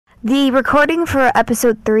The recording for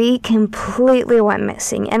episode 3 completely went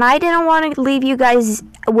missing, and I didn't want to leave you guys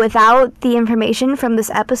without the information from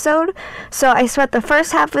this episode, so I spent the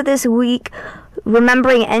first half of this week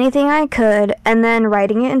remembering anything I could, and then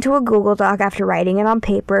writing it into a Google Doc after writing it on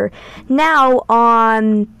paper. Now,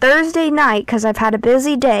 on Thursday night, because I've had a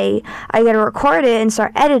busy day, I gotta record it and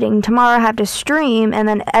start editing. Tomorrow I have to stream and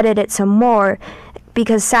then edit it some more,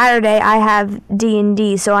 because Saturday I have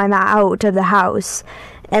D&D, so I'm out of the house.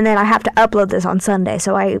 And then I have to upload this on Sunday,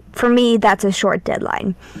 so for me, that's a short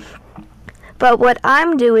deadline. But what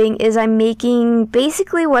I'm doing is I'm making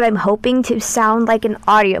basically what I'm hoping to sound like an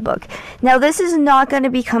audiobook. Now, this is not going to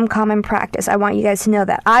become common practice. I want you guys to know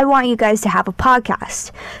that. I want you guys to have a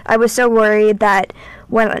podcast. I was so worried that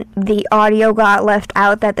when the audio got left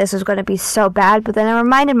out that this was going to be so bad, but then I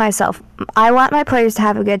reminded myself, I want my players to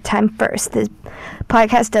have a good time first. The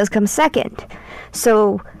podcast does come second.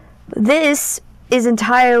 So this is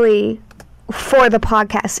entirely for the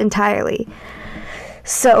podcast entirely.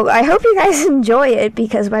 So I hope you guys enjoy it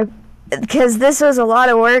because this was a lot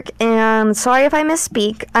of work, and sorry if I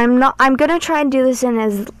misspeak. I'm gonna try and do this in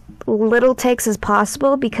as little takes as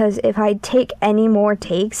possible, because if I take any more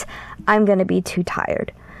takes, I'm gonna be too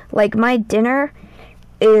tired. Like, my dinner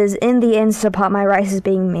is in the Instapot, my rice is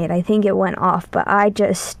being made. I think it went off, but I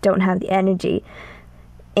just don't have the energy.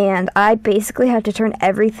 And I basically have to turn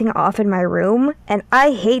everything off in my room, and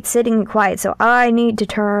I hate sitting quiet, so I need to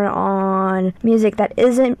turn on music that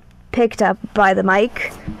isn't picked up by the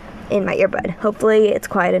mic in my earbud. Hopefully it's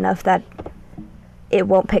quiet enough that it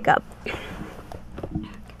won't pick up.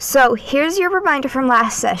 So here's your reminder from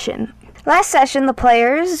last session. Last session, the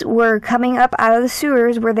players were coming up out of the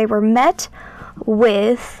sewers where they were met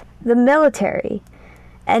with the military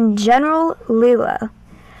and General Leela,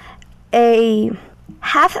 a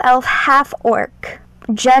half-elf, half-orc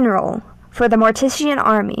general for the Mortician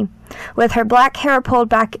army, with her black hair pulled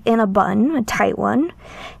back in a bun, a tight one,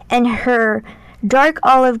 and her dark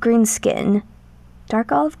olive green skin.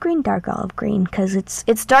 Dark olive green, because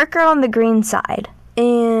it's darker on the green side.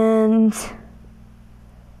 And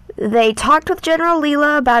they talked with General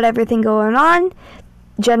Leela about everything going on.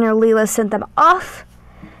 General Leela sent them off,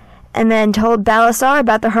 and then told Balasar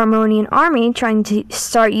about the Harmonian army trying to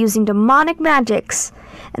start using demonic magics,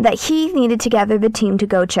 and that he needed to gather the team to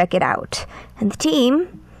go check it out. And the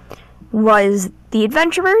team was the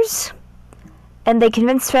adventurers, and they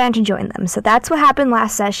convinced Fan to join them. So that's what happened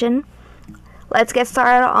last session. Let's get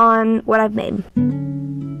started on what I've made.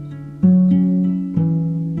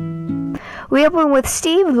 We open with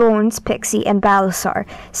Steve, Lawrence, Pixie, and Balasar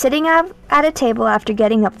sitting at a table after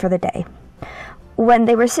getting up for the day. When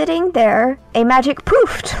they were sitting there, a magic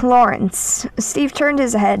poofed Lawrence. Steve turned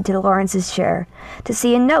his head to Lawrence's chair to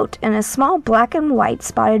see a note in a small black and white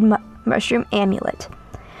spotted mushroom amulet.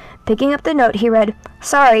 Picking up the note, he read,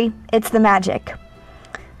 "Sorry, it's the magic."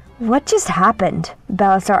 "What just happened?"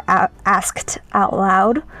 Balasar asked out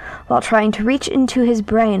loud, while trying to reach into his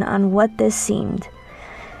brain on what this seemed.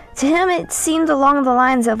 To him, it seemed along the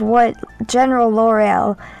lines of what General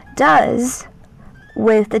L'Oreal does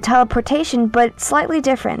with the teleportation, but slightly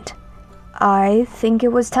different. I think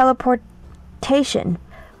it was teleportation.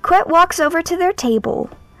 Quet walks over to their table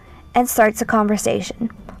and starts a conversation.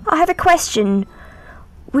 "I have a question.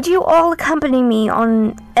 Would you all accompany me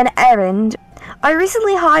on an errand? I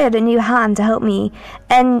recently hired a new hand to help me,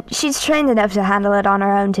 and she's trained enough to handle it on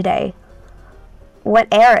her own today." "What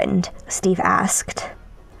errand?" Steve asked.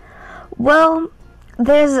 "Well,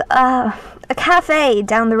 there's a cafe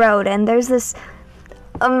down the road, and there's this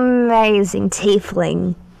amazing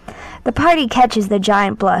tiefling." The party catches the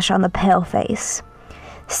giant blush on the pale face.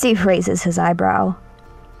 Steve raises his eyebrow.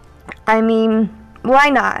 "I mean, why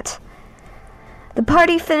not?" The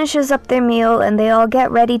party finishes up their meal and they all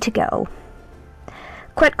get ready to go.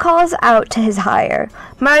 Quet calls out to his hire,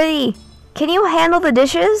 "Marie, can you handle the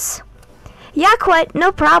dishes?" "Yeah, Quet,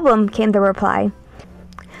 no problem," came the reply.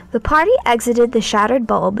 The party exited the shattered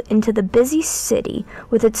bulb into the busy city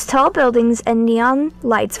with its tall buildings and neon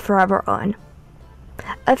lights forever on.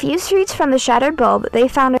 A few streets from the shattered bulb, they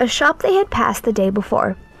found a shop they had passed the day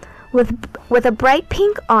before, with a bright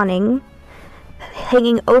pink awning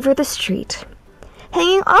hanging over the street.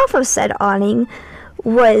 Hanging off of said awning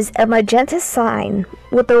was a magenta sign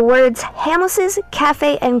with the words "Hamless's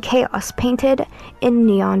Cafe and Chaos" painted in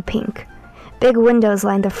neon pink. Big windows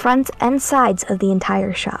lined the front and sides of the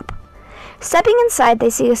entire shop. Stepping inside,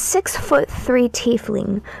 they see a 6'3"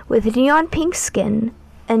 tiefling with neon pink skin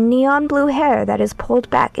and neon blue hair that is pulled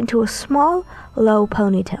back into a small, low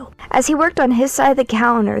ponytail. As he worked on his side of the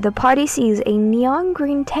counter, the party sees a neon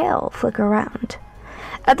green tail flicker around.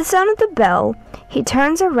 At the sound of the bell, he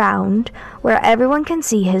turns around where everyone can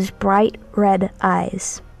see his bright red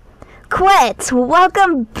eyes. Quit!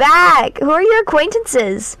 Welcome back! Who are your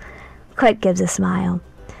acquaintances? Quit gives a smile.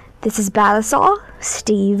 This is Balasar,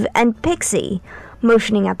 Steve, and Pixie,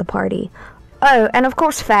 motioning at the party. Oh, and of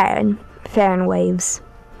course Farron. Farron waves.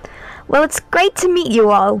 Well, it's great to meet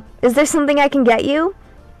you all. Is there something I can get you?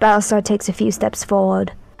 Balasar takes a few steps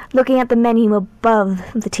forward, looking at the menu above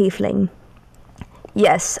the tiefling.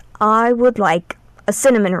 Yes, I would like a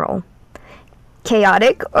cinnamon roll.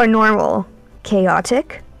 Chaotic or normal?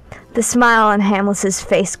 Chaotic? The smile on Hamlis's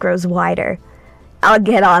face grows wider. I'll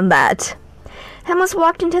get on that. Hamlis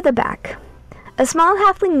walked into the back. A small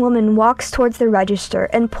halfling woman walks towards the register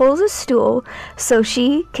and pulls a stool so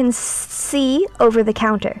she can see over the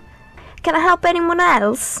counter. Can I help anyone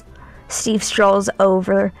else? Steve strolls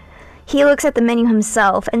over. He looks at the menu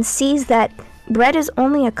himself and sees that bread is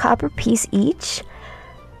only a copper piece each.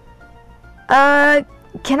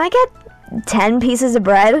 Can I get 10 pieces of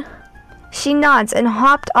bread? She nods and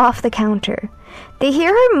hopped off the counter. They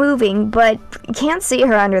hear her moving, but can't see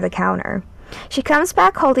her under the counter. She comes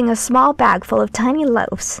back holding a small bag full of tiny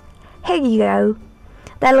loaves. Here you go.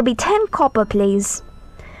 That'll be 10 copper, please.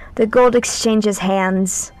 The gold exchanges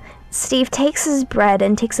hands. Steve takes his bread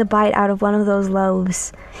and takes a bite out of one of those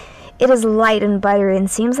loaves. It is light and buttery and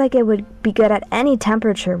seems like it would be good at any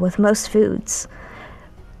temperature with most foods,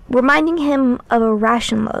 reminding him of a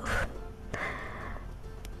ration loaf.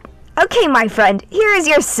 Okay, my friend, here is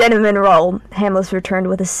your cinnamon roll. Hamlis returned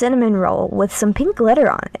with a cinnamon roll with some pink glitter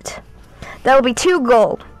on it. That will be 2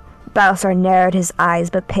 gold. Balasar narrowed his eyes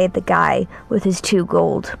but paid the guy with his 2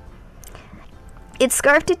 gold. It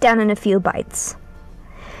scarfed it down in a few bites.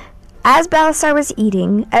 As Balasar was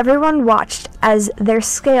eating, everyone watched as their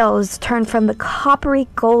scales turned from the coppery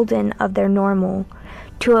golden of their normal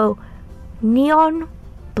to a neon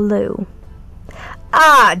blue.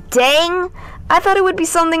 Ah, dang! I thought it would be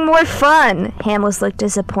something more fun. Hamlis looked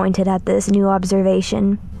disappointed at this new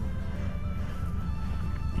observation.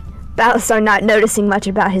 Balasar not noticing much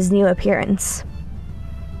about his new appearance.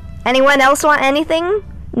 Anyone else want anything?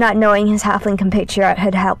 Not knowing his halfling compatriot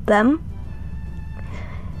had helped them.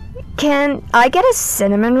 Can I get a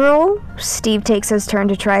cinnamon roll? Steve takes his turn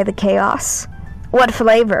to try the chaos. What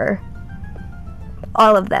flavor?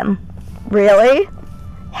 All of them. Really?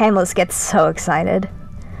 Hamlis gets so excited.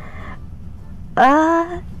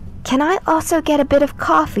 Can I also get a bit of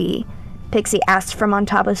coffee? Pixie asked from on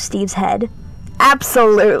top of Steve's head.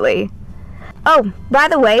 Absolutely. Oh, by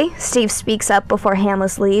the way, Steve speaks up before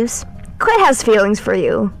Hamlis leaves. Quit has feelings for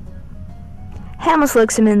you. Hamlis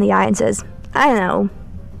looks him in the eye and says, I know.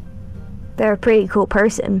 They're a pretty cool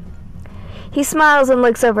person. He smiles and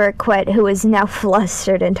looks over at Quit, who is now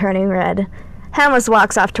flustered and turning red. Hamlis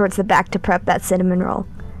walks off towards the back to prep that cinnamon roll.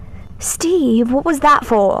 Steve, what was that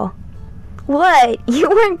for? What? You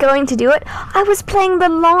weren't going to do it? I was playing the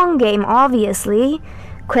long game, obviously,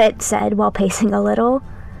 Quit said while pacing a little.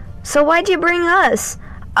 So why'd you bring us?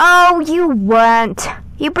 Oh, you weren't.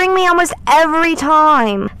 You bring me almost every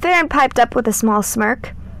time. Farron piped up with a small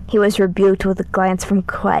smirk. He was rebuked with a glance from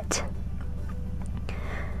Quit.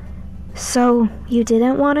 So, you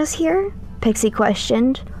didn't want us here? Pixie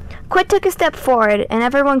questioned. Quit took a step forward, and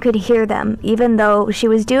everyone could hear them, even though she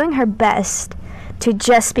was doing her best to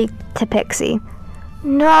just speak to Pixie.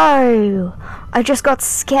 No, I just got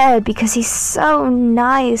scared because he's so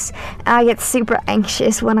nice, and I get super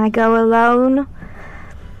anxious when I go alone.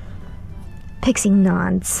 Pixie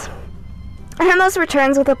nods. Hamlis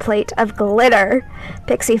returns with a plate of glitter.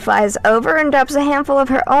 Pixie flies over and drops a handful of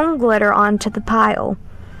her own glitter onto the pile.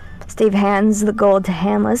 Steve hands the gold to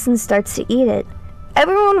Hamlis and starts to eat it.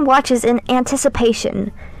 Everyone watches in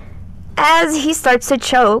anticipation as he starts to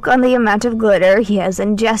choke on the amount of glitter he has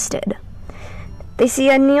ingested. They see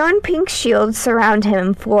a neon pink shield surround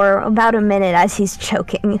him for about a minute as he's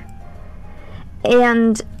choking.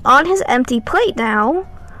 And on his empty plate now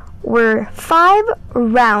were 5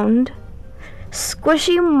 round,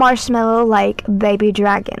 squishy marshmallow-like baby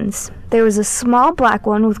dragons. There was a small black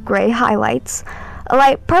one with gray highlights, a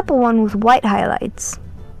light purple one with white highlights,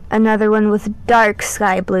 another one with dark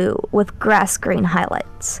sky blue with grass green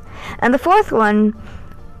highlights, and the 4th one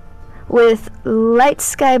with light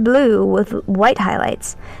sky blue with white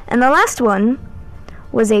highlights, and the last one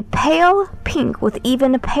was a pale pink with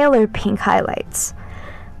even paler pink highlights.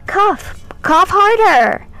 Cough! Cough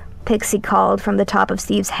harder! Pixie called from the top of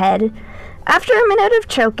Steve's head. After a minute of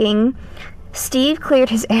choking, Steve cleared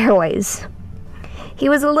his airways. He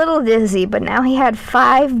was a little dizzy, but now he had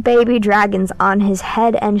 5 baby dragons on his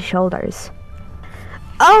head and shoulders.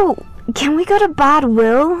 Oh, Can we go to Bad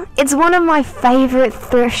Will? It's one of my favorite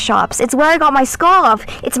thrift shops. It's where I got my scarf.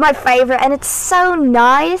 It's my favorite, and it's so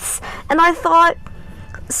nice. And I thought,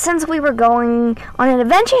 since we were going on an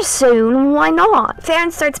adventure soon, why not?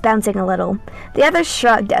 Farron starts bouncing a little. The others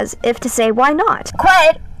shrugged as if to say, why not?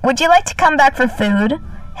 Quet, would you like to come back for food?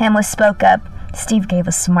 Hamlet spoke up. Steve gave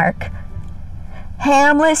a smirk.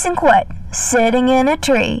 Hamlet and Quet, sitting in a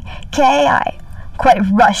tree. K.I. Quet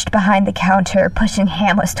rushed behind the counter, pushing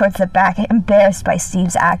Hamlet towards the back, embarrassed by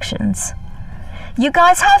Steve's actions. You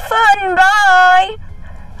guys have fun, bye!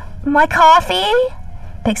 My coffee?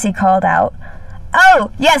 Pixie called out.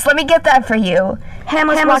 Oh, yes, let me get that for you.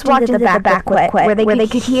 Hamlet walked into the back with Quet, where they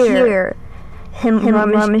could hear him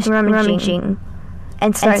rummaging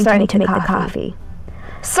and starting to make the coffee.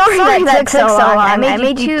 Sorry that took so long. I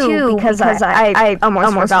made two because I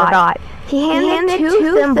almost forgot. He handed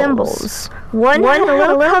two thimbles. One had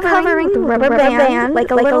a little covering the rubber band,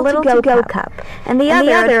 like a little to-go cup, and the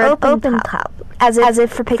other an open cup, as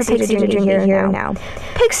if for Pixie to drink here now.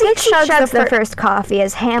 Pixie chugs the first coffee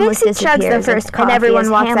as Hamlet disappears, and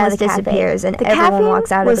everyone walks out of the cafe. And everyone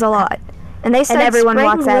walks out of the lot. And they start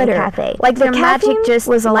spraying glitter, like their magic just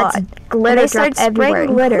lets glitter drop everywhere,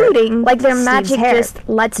 including like their magic just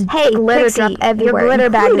lets glitter drop everywhere. Your glitter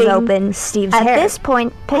bag is open. Steve's hair. At this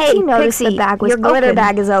point, Pixie noticed the bag was open. Your glitter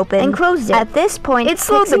bag is open. And closed it. At this point, it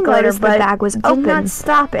slowed the glitter, but the bag was open. Did not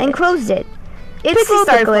stop it. And closed it. It slowed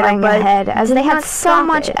the glitter ahead as they had so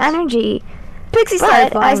much energy. Pixie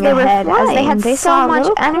started flying ahead as they had so much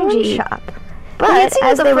energy. But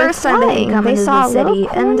as they were flying, they saw a city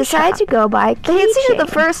and decided to go by keychain. They had seen it the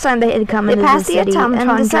first time they had come into the city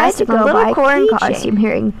and decided to go by corn costume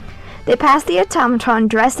hearing. They passed the automaton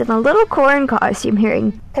dressed in a little corn costume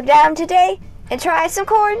hearing. Come down today and try some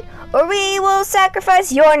corn, or we will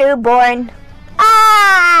sacrifice your newborn.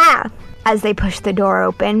 Ah! As they pushed the door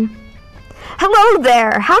open. Hello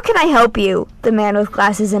there, how can I help you? The man with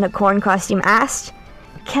glasses in a corn costume asked.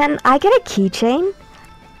 Can I get a keychain?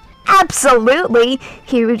 Absolutely!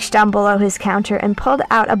 He reached down below his counter and pulled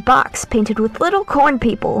out a box painted with little corn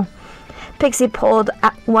people. Pixie pulled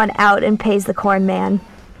one out and pays the corn man.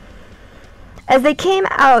 As they came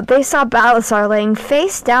out, they saw Balasar laying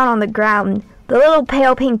face down on the ground, the little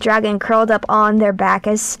pale pink dragon curled up on their back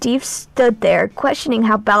as Steve stood there, questioning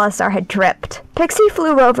how Balasar had tripped. Pixie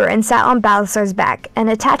flew over and sat on Balasar's back and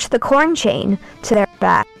attached the corn chain to their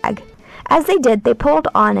bag. As they did, they pulled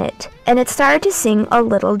on it, and it started to sing a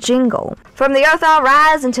little jingle. From the earth I'll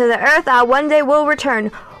rise, and to the earth I one day will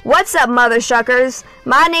return. What's up, mother shuckers?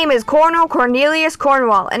 My name is Cornel Cornelius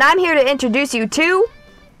Cornwall, and I'm here to introduce you to...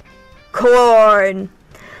 corn.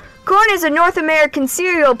 Corn is a North American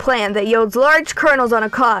cereal plant that yields large kernels on a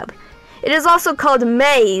cob. It is also called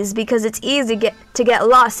maize because it's easy to get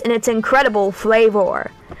lost in its incredible flavor.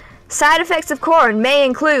 Side effects of corn may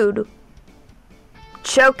include...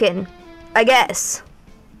 choking, I guess.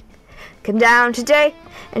 Come down today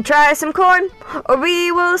and try some corn, or we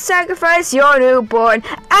will sacrifice your newborn.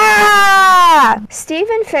 Ah! Steve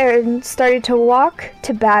and Farron started to walk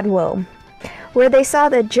to Badwill, where they saw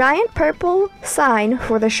the giant purple sign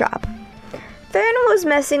for the shop. Farron was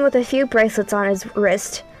messing with a few bracelets on his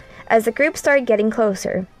wrist as the group started getting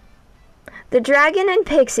closer. The dragon and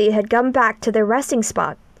Pixie had come back to their resting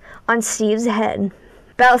spot on Steve's head.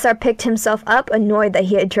 Balasar picked himself up, annoyed that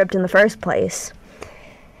he had tripped in the first place.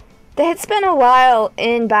 They had spent a while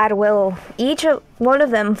in Badwill, each one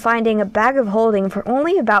of them finding a bag of holding for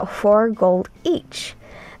only about 4 gold each.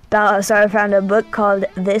 Balasar found a book called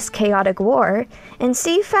This Chaotic War, and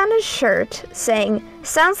Steve found a shirt saying,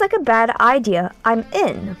 "Sounds like a bad idea, I'm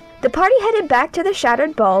in." The party headed back to the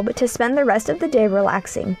Shattered Bulb to spend the rest of the day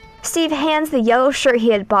relaxing. Steve hands the yellow shirt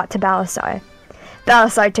he had bought to Balasar.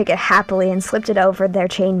 Balasar took it happily and slipped it over their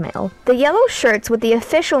chainmail. The yellow shirts with the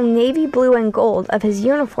official navy blue and gold of his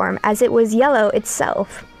uniform as it was yellow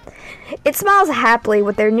itself. It smiles happily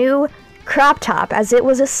with their new crop top as it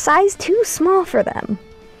was a size too small for them.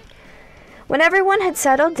 When everyone had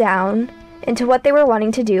settled down into what they were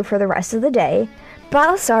wanting to do for the rest of the day,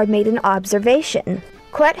 Balasar made an observation.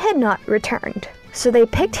 Quet had not returned, so they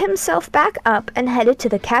picked himself back up and headed to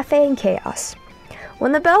the Cafe in Chaos.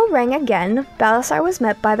 When the bell rang again, Balasar was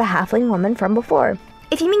met by the halfling woman from before.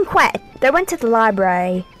 "If you mean Quet, they went to the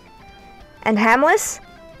library." "And Hamlet?"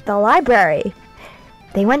 "The library."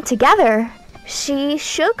 "They went together." She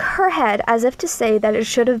shook her head as if to say that it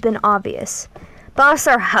should have been obvious.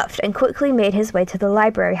 Balasar huffed and quickly made his way to the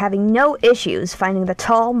library, having no issues finding the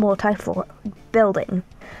tall, multi-floor building.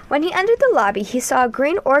 When he entered the lobby, he saw a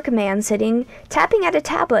green orc man sitting, tapping at a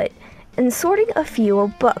tablet, and sorting a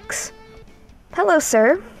few books. "Hello,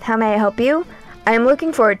 sir. How may I help you? I am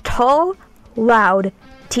looking for a tall, loud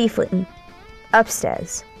tiefling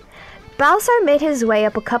upstairs. Balasar made his way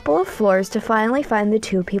up a couple of floors to finally find the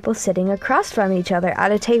two people sitting across from each other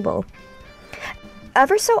at a table.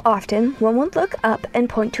 Ever so often, one would look up and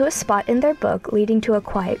point to a spot in their book, leading to a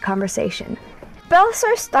quiet conversation.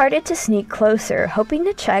 Balasar started to sneak closer, hoping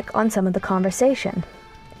to check on some of the conversation.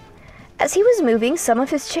 As he was moving, some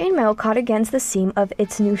of his chainmail caught against the seam of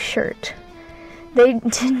its new shirt. They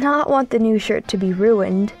did not want the new shirt to be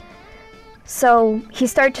ruined, so he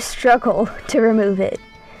started to struggle to remove it,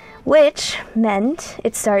 which meant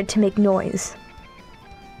it started to make noise.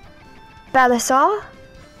 Balasar,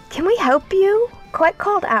 can we help you? Quite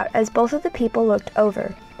called out as both of the people looked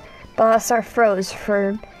over. Balasar froze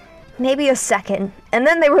for maybe a second, and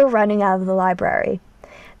then they were running out of the library.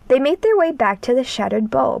 They made their way back to the shattered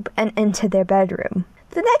bulb and into their bedroom.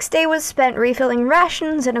 The next day was spent refilling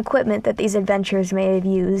rations and equipment that these adventurers may have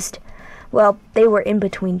used. Well, they were in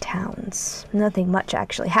between towns. Nothing much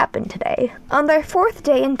actually happened today. On their fourth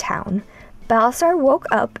day in town, Balasar woke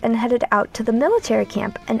up and headed out to the military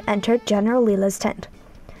camp and entered General Leela's tent.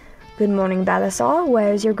 Good morning, Balasar.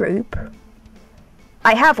 Where's your group?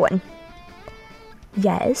 I have one.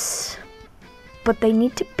 Yes, but they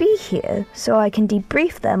need to be here so I can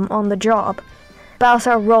debrief them on the job.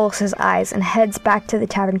 Balasar rolls his eyes and heads back to the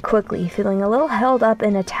tavern quickly, feeling a little held up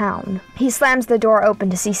in a town. He slams the door open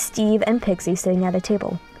to see Steve and Pixie sitting at a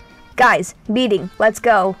table. Guys, meeting, let's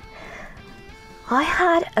go. I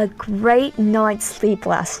had a great night's sleep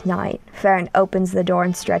last night. Farron opens the door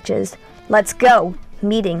and stretches. Let's go,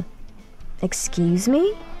 meeting. Excuse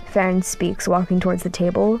me? Farron speaks, walking towards the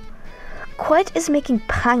table. Quet is making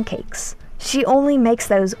pancakes. She only makes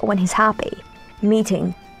those when he's happy.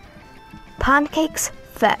 Meeting. Pancakes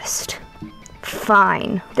first.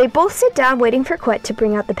 Fine. They both sit down waiting for Quet to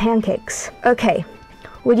bring out the pancakes. Okay,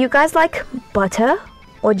 would you guys like butter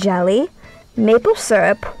or jelly, maple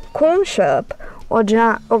syrup, corn syrup, or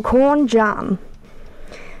corn jam?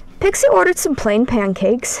 Pixie ordered some plain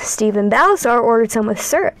pancakes, Steve and Balasar ordered some with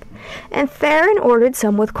syrup, and Farron ordered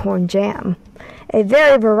some with corn jam. A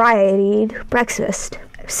very varied breakfast.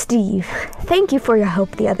 Steve, thank you for your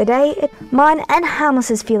help the other day. Mine and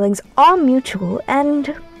Hamlis's feelings are mutual,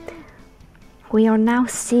 and we are now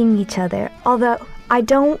seeing each other, although I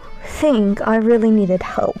don't think I really needed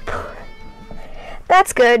help.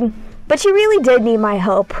 That's good, but you really did need my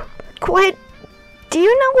help. Quit. Do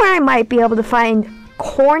you know where I might be able to find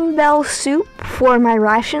cornbell soup for my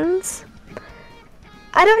rations?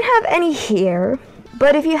 I don't have any here,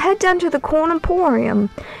 but if you head down to the Corn Emporium,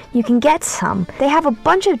 you can get some. They have a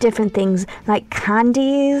bunch of different things like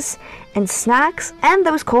candies and snacks and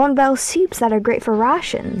those cornbell soups that are great for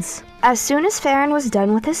rations. As soon as Farron was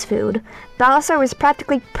done with his food, Balasar was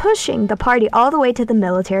practically pushing the party all the way to the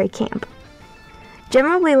military camp.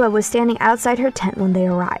 General Leela was standing outside her tent when they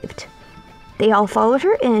arrived. They all followed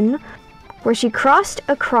her in, where she crossed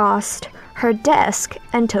across her desk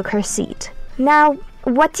and took her seat. Now,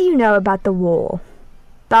 what do you know about the war?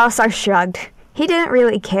 Balasar shrugged. He didn't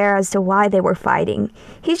really care as to why they were fighting.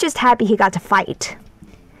 He's just happy he got to fight.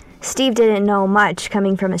 Steve didn't know much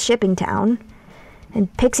coming from a shipping town,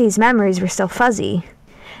 and Pixie's memories were still fuzzy.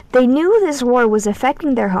 They knew this war was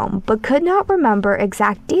affecting their home, but could not remember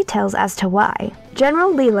exact details as to why.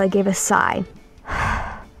 General Leela gave a sigh.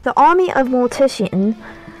 The army of Mortician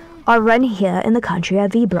are run here in the country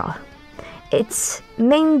of Vibra. Its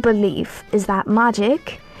main belief is that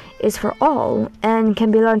magic is for all and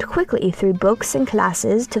can be learned quickly through books and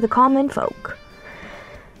classes to the common folk.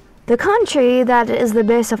 The country that is the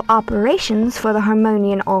base of operations for the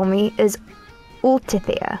Harmonian army is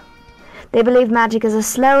Ultithir. They believe magic is a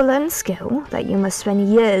slow-learned skill that you must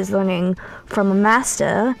spend years learning from a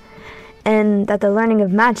master, and that the learning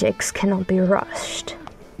of magics cannot be rushed.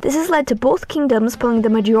 This has led to both kingdoms pulling the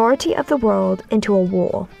majority of the world into a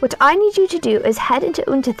war. What I need you to do is head into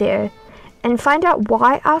Ultithir and find out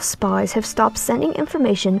why our spies have stopped sending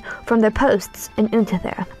information from their posts in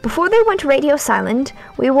Ultithir. Before they went radio silent,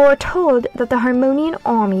 we were told that the Harmonian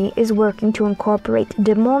army is working to incorporate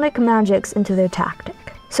demonic magics into their tactic.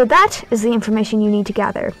 So that is the information you need to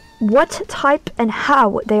gather. What type and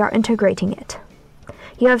how they are integrating it.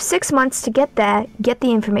 You have 6 months to get there, get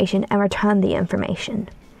the information, and return the information.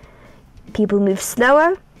 People move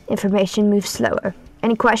slower, information moves slower.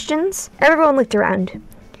 Any questions? Everyone looked around.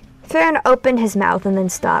 Farron opened his mouth and then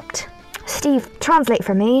stopped. Steve, translate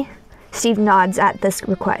for me. Steve nods at this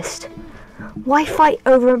request. Why fight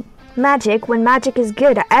over magic when magic is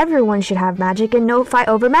good? Everyone should have magic and no fight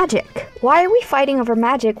over magic. Why are we fighting over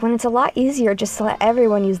magic when it's a lot easier just to let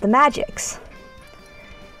everyone use the magics?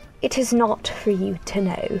 It is not for you to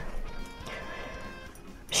know.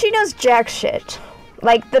 She knows jack shit.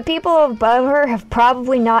 Like, the people above her have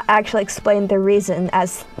probably not actually explained the reason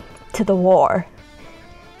as to the war,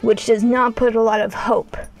 which does not put a lot of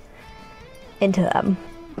hope into them.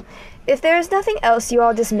 If there is nothing else you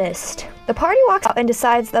all dismissed, the party walks out and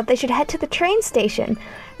decides that they should head to the train station,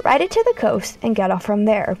 ride it to the coast, and get off from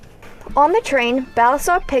there. On the train,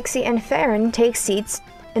 Balasar, Pixie, and Farron take seats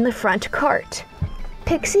in the front cart.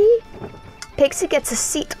 Pixie gets a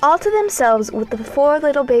seat all to themselves with the 4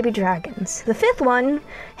 little baby dragons. The 5th one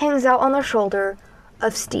hangs out on the shoulder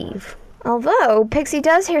of Steve. Although, Pixie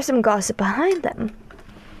does hear some gossip behind them.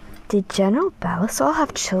 Did General Balasar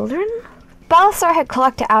have children? Balasar had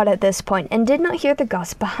clocked out at this point and did not hear the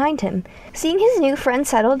gossip behind him. Seeing his new friend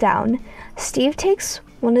settle down, Steve takes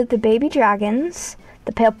one of the baby dragons,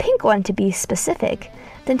 the pale pink one to be specific,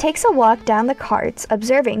 then takes a walk down the carts,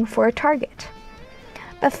 observing for a target.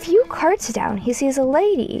 A few carts down, he sees a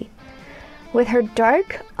lady with her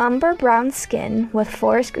dark umber brown skin with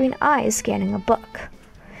forest green eyes scanning a book.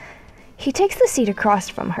 He takes the seat across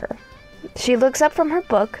from her. She looks up from her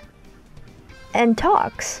book and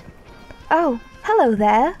talks. "Oh, hello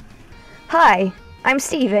there." "Hi, I'm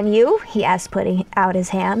Steve, and you?" he asked, putting out his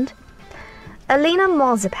hand. "Alina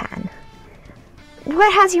Marzipan."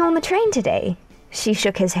 "What has you on the train today?" She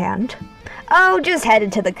shook his hand. "Oh, just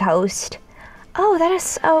headed to the coast." "Oh, that is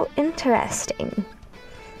so interesting.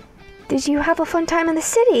 Did you have a fun time in the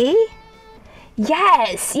city?"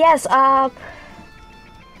 Yes,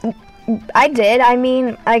 I did. I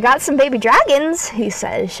mean, I got some baby dragons," he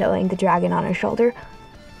says, showing the dragon on her shoulder.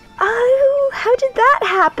 "Oh, how did that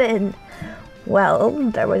happen?" "Well,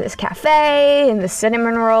 there was this cafe and the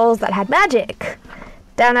cinnamon rolls that had magic.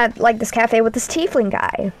 Down at, this cafe with this tiefling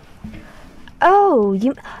guy." Oh,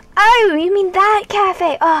 you mean that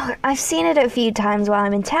cafe? Oh, I've seen it a few times while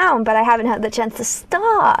I'm in town, but I haven't had the chance to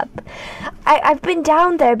stop. I've been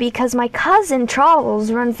down there because my cousin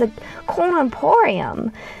Charles runs the Corn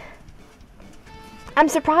Emporium. I'm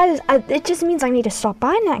surprised. It just means I need to stop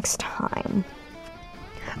by next time."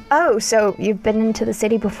 "Oh, so you've been into the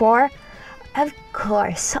city before?" "Of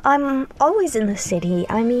course. I'm always in the city.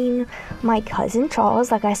 I mean, my cousin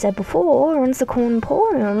Charles, like I said before, runs the Corn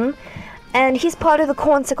Emporium. And he's part of the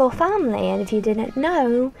Cornsicle family, and if you didn't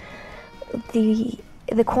know, the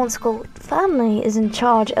Cornsicle family is in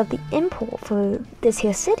charge of the import for this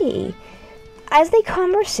here city. As they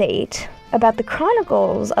conversate about the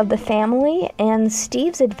chronicles of the family and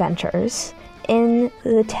Steve's adventures in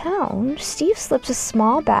the town, Steve slips a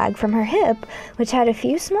small bag from her hip, which had a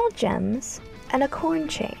few small gems and a corn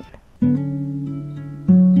chain.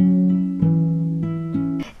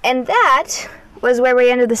 And that was where we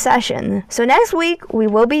ended the session. So next week, we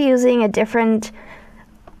will be using a different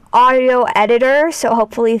audio editor, so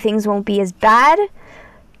hopefully things won't be as bad.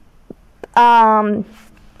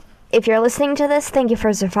 If you're listening to this, thank you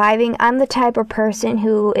for surviving. I'm the type of person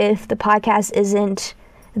who, if the podcast isn't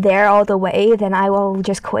there all the way, then I will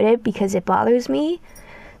just quit it because it bothers me.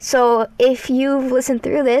 So if you've listened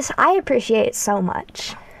through this, I appreciate it so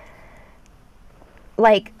much.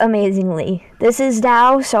 Amazingly. This is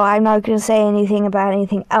now, so I'm not going to say anything about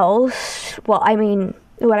anything else. Well, I mean,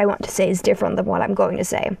 what I want to say is different than what I'm going to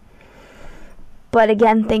say. But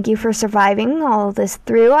again, thank you for surviving all this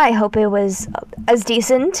through. I hope it was as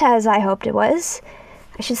decent as I hoped it was.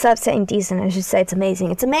 I should stop saying decent. I should say it's amazing.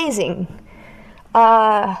 It's amazing.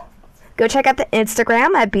 Go check out the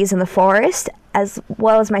Instagram at Bees in the Forest, as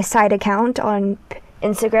well as my side account on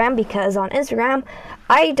Instagram, because on Instagram,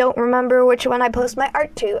 I don't remember which one I post my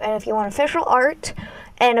art to. And if you want official art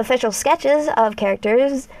and official sketches of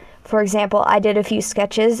characters, for example, I did a few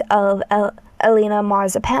sketches of Alina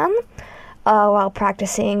Marzipan while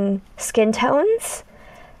practicing skin tones.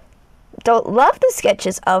 Don't love the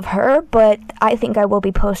sketches of her, but I think I will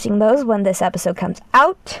be posting those when this episode comes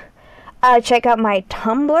out. Check out my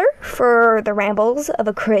Tumblr for the rambles of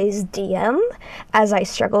a crazed DM as I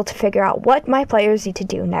struggle to figure out what my players need to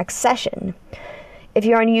do next session. If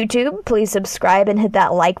you're on YouTube, please subscribe and hit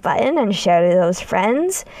that like button and share to those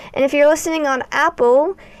friends. And if you're listening on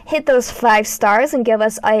Apple, hit those 5 stars and give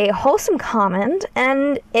us a wholesome comment.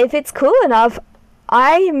 And if it's cool enough,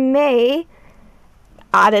 I may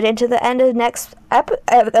add it into the end of the next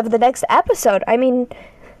episode. I mean,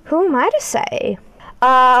 who am I to say?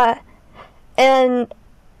 And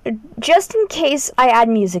just in case I add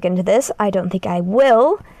music into this, I don't think I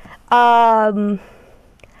will,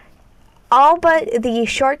 all but the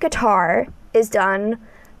short guitar is done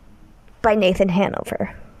by Nathan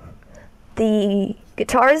Hanover. The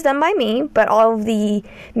guitar is done by me, but all of the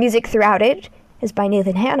music throughout it is by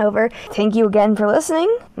Nathan Hanover. Thank you again for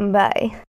listening. Bye.